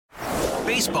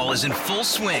Baseball is in full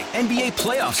swing. NBA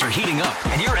playoffs are heating up,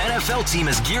 and your NFL team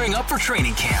is gearing up for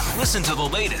training camp. Listen to the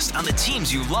latest on the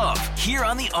teams you love here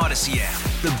on the Odyssey app.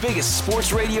 The biggest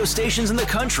sports radio stations in the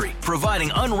country,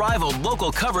 providing unrivaled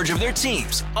local coverage of their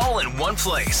teams, all in one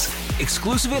place.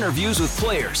 Exclusive interviews with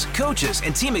players, coaches,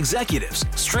 and team executives,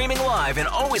 streaming live and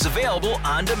always available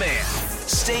on demand.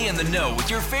 Stay in the know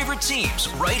with your favorite teams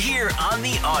right here on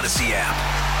the Odyssey app.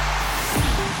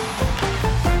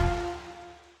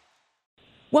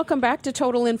 Welcome back to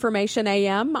Total Information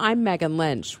AM. I'm Megan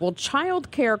Lynch. Well,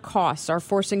 child care costs are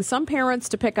forcing some parents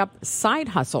to pick up side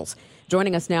hustles.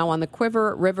 Joining us now on the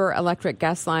Quiver River Electric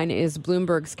Guest Line is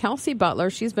Bloomberg's Kelsey Butler.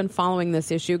 She's been following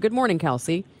this issue. Good morning,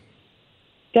 Kelsey.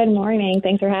 Good morning.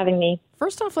 Thanks for having me.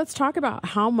 First off, let's talk about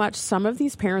how much some of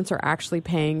these parents are actually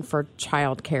paying for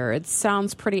child care. It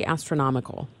sounds pretty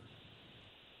astronomical.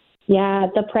 Yeah,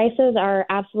 the prices are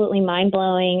absolutely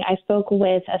mind-blowing. I spoke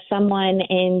with someone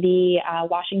in the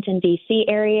Washington, D.C.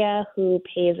 area who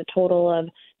pays a total of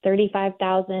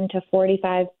 $35,000 to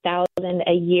 $45,000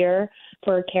 a year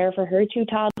for care for her two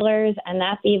toddlers, and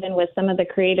that's even with some of the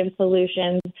creative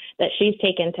solutions that she's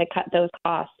taken to cut those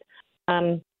costs.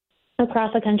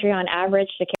 Across the country, on average,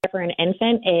 to care for an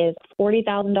infant is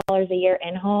 $40,000 a year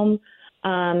in-home.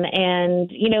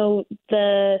 And, you know,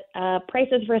 the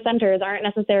prices for centers aren't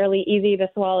necessarily easy to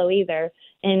swallow either.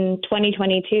 In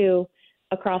 2022,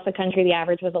 across the country, the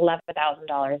average was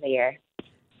 $11,000 a year.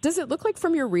 Does it look like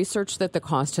from your research that the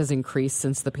cost has increased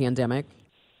since the pandemic?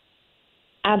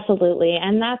 Absolutely.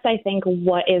 And that's, I think,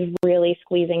 what is really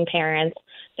squeezing parents.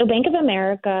 So Bank of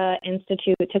America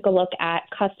Institute took a look at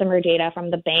customer data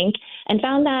from the bank and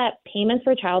found that payments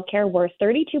for childcare were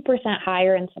 32%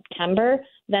 higher in September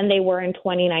than they were in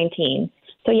 2019.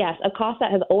 So yes, a cost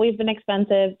that has always been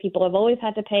expensive, people have always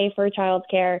had to pay for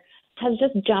childcare, has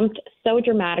just jumped so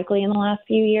dramatically in the last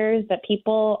few years that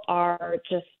people are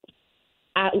just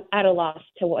at a loss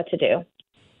to what to do.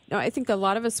 Now, I think a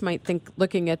lot of us might think,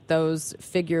 looking at those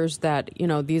figures, that, you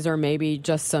know, these are maybe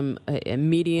just some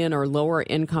median or lower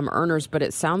income earners, but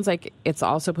it sounds like it's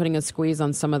also putting a squeeze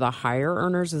on some of the higher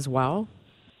earners as well.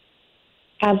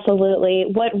 Absolutely.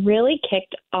 What really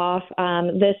kicked off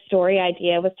this story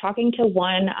idea was talking to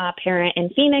one parent in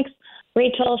Phoenix,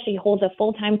 Rachel. She holds a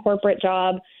full-time corporate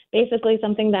job, basically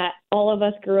something that all of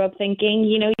us grew up thinking,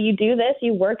 you know, you do this,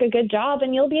 you work a good job,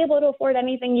 and you'll be able to afford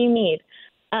anything you need.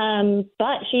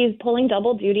 But she's pulling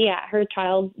double duty at her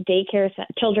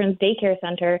children's daycare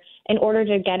center in order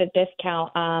to get a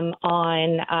discount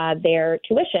on their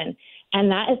tuition.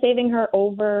 And that is saving her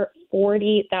over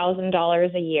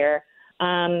 $40,000 a year.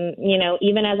 You know,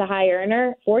 even as a high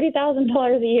earner,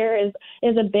 $40,000 a year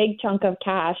is a big chunk of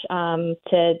cash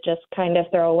to just kind of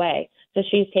throw away. So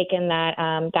she's taken that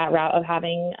route of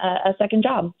having a second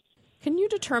job. Can you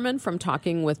determine from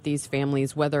talking with these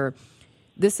families whether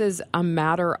this is a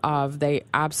matter of they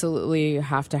absolutely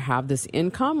have to have this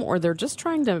income, or they're just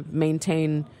trying to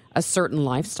maintain a certain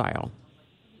lifestyle?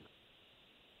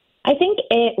 I think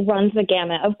it runs the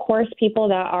gamut. Of course, people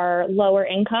that are lower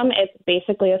income, it's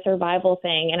basically a survival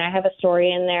thing. And I have a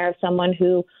story in there of someone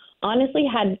who honestly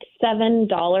had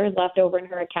 $7 left over in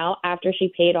her account after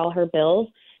she paid all her bills.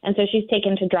 And so she's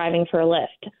taken to driving for a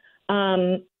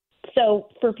Lyft. So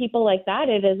for people like that,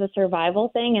 it is a survival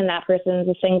thing, and that person is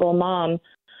a single mom.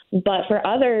 But for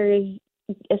others,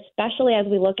 especially as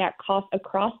we look at costs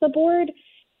across the board,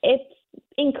 it's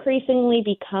increasingly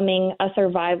becoming a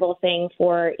survival thing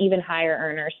for even higher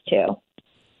earners too.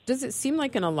 Does it seem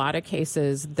like in a lot of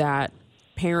cases that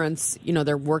parents, you know,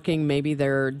 they're working maybe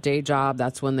their day job,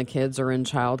 that's when the kids are in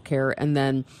childcare, and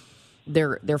then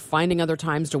they're finding other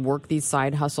times to work these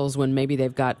side hustles when maybe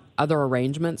they've got other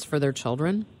arrangements for their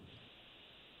children?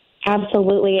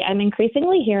 Absolutely. I'm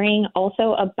increasingly hearing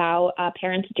also about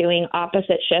parents doing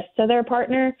opposite shifts to their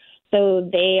partner. So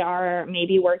they are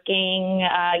maybe working,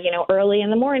 early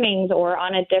in the mornings or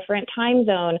on a different time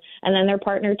zone, and then their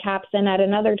partner taps in at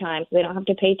another time, so they don't have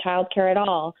to pay childcare at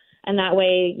all. And that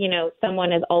way, you know,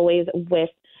 someone is always with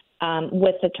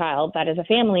the child that is a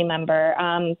family member.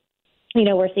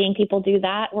 We're seeing people do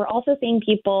that. We're also seeing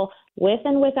people with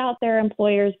and without their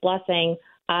employer's blessing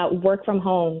work from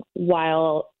home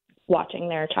while watching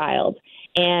their child.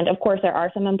 And of course, there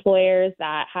are some employers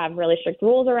that have really strict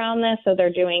rules around this, so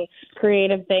they're doing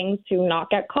creative things to not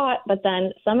get caught. But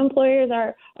then some employers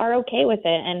are okay with it.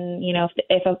 And, you know,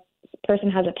 if a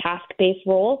person has a task-based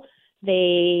role,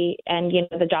 the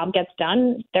job gets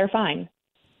done, they're fine.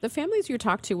 The families you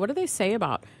talk to, what do they say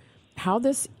about how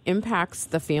this impacts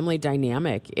the family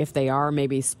dynamic if they are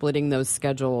maybe splitting those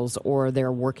schedules or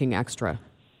they're working extra?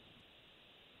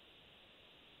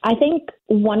 I think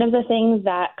one of the things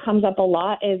that comes up a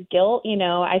lot is guilt.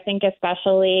 I think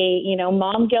especially,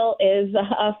 mom guilt is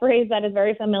a phrase that is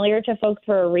very familiar to folks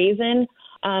for a reason.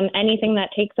 Anything that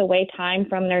takes away time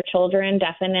from their children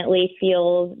definitely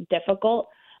feels difficult.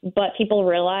 But people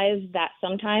realize that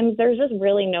sometimes there's just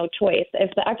really no choice. If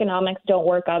the economics don't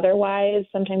work otherwise,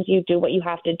 sometimes you do what you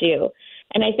have to do.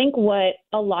 And I think what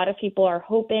a lot of people are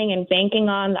hoping and banking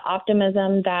on, the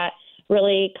optimism that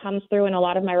really comes through in a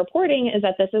lot of my reporting, is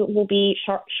that this will be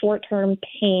short-term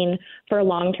pain for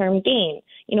long-term gain.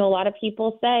 A lot of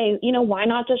people say, why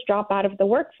not just drop out of the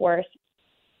workforce?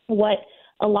 What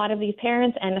a lot of these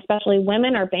parents and especially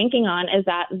women are banking on is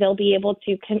that they'll be able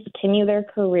to continue their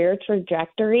career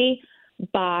trajectory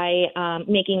by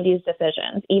making these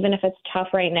decisions. Even if it's tough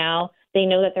right now, they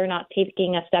know that they're not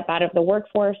taking a step out of the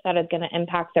workforce that is going to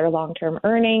impact their long-term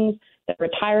earnings, their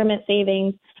retirement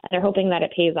savings, and they're hoping that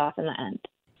it pays off in the end.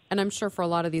 And I'm sure for a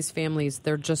lot of these families,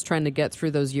 they're just trying to get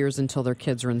through those years until their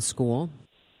kids are in school.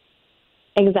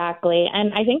 Exactly.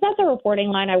 And I think that's a reporting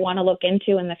line I want to look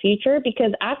into in the future,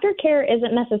 because aftercare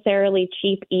isn't necessarily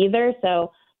cheap either.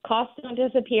 So costs don't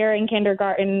disappear in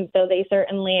kindergarten, though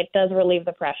it does relieve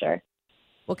the pressure.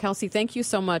 Well, Kelsey, thank you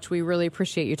so much. We really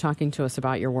appreciate you talking to us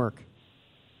about your work.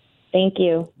 Thank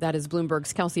you. That is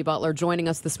Bloomberg's Kelsey Butler joining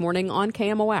us this morning on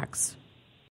KMOX.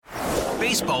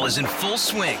 Baseball is in full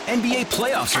swing. NBA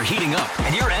playoffs are heating up,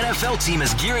 and your NFL team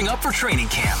is gearing up for training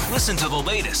camp. Listen to the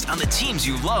latest on the teams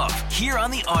you love here on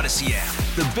the Odyssey app.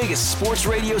 The biggest sports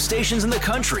radio stations in the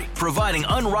country, providing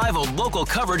unrivaled local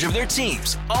coverage of their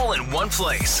teams, all in one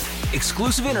place.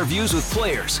 Exclusive interviews with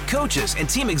players, coaches, and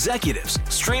team executives,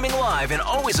 streaming live and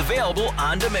always available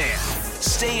on demand.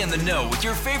 Stay in the know with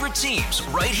your favorite teams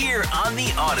right here on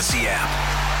the Odyssey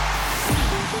app.